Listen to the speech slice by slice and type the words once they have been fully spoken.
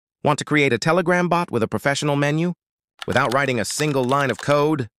Want to create a Telegram bot with a professional menu without writing a single line of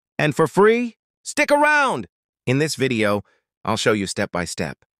code? And for free? Stick around! In this video, I'll show you step by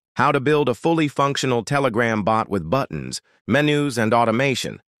step how to build a fully functional Telegram bot with buttons, menus, and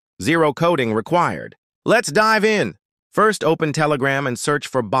automation. Zero coding required. Let's dive in. First, open Telegram and search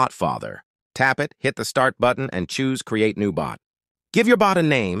for BotFather. Tap it, hit the Start button, and choose Create New Bot. Give your bot a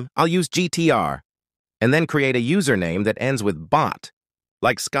name. I'll use GTR. And then create a username that ends with bot,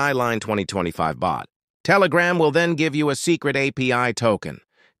 like Skyline 2025 bot. Telegram will then give you a secret API token.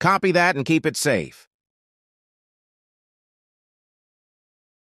 Copy that and keep it safe.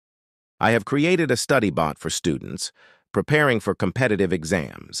 I have created a study bot for students preparing for competitive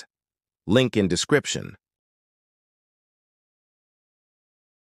exams. Link in description.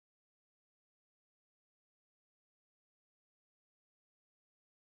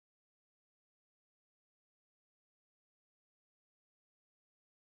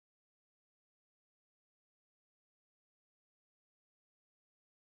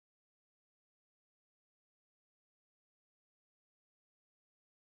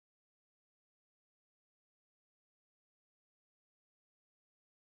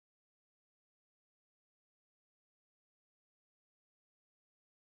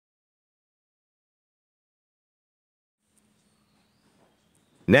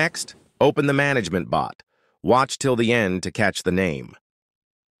 Next, open the management bot. Watch till the end to catch the name.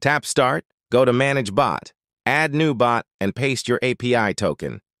 Tap Start, go to Manage Bot, add New Bot, and paste your API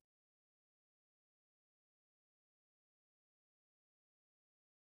token.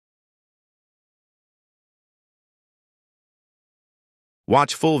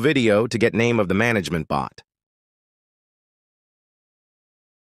 Watch full video to get name of the management bot.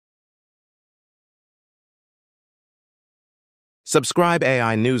 Subscribe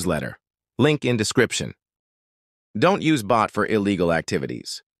AI newsletter. Link in description. Don't use bot for illegal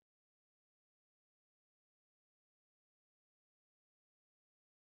activities.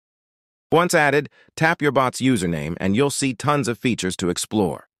 Once added, tap your bot's username and you'll see tons of features to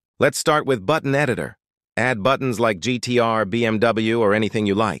explore. Let's start with button editor. Add buttons like GTR, BMW, or anything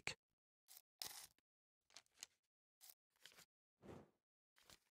you like.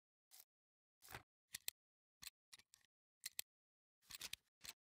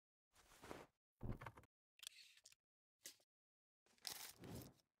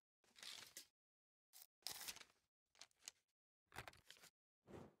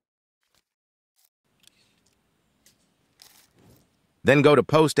 Then go to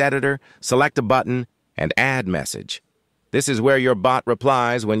Post Editor, select a button, and Add Message. This is where your bot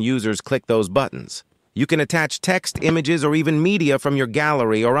replies when users click those buttons. You can attach text, images, or even media from your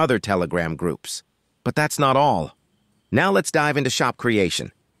gallery or other Telegram groups. But that's not all. Now let's dive into shop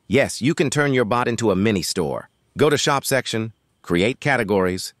creation. Yes, you can turn your bot into a mini store. Go to Shop section, create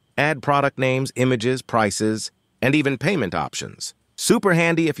categories, add product names, images, prices, and even payment options. Super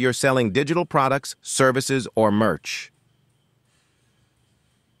handy if you're selling digital products, services, or merch.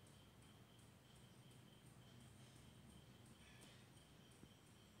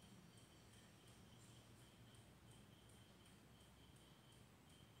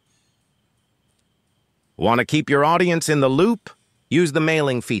 Want to keep your audience in the loop? Use the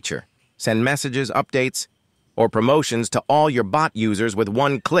mailing feature. Send messages, updates, or promotions to all your bot users with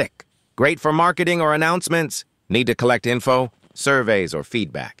one click. Great for marketing or announcements. Need to collect info, surveys, or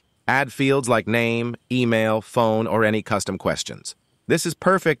feedback. Add fields like name, email, phone, or any custom questions. This is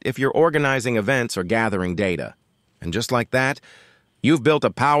perfect if you're organizing events or gathering data. And just like that, you've built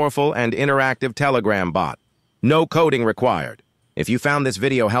a powerful and interactive Telegram bot. No coding required. If you found this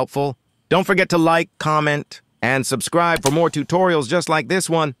video helpful, don't forget to like, comment, and subscribe for more tutorials just like this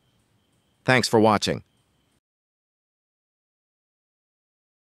one. Thanks for watching.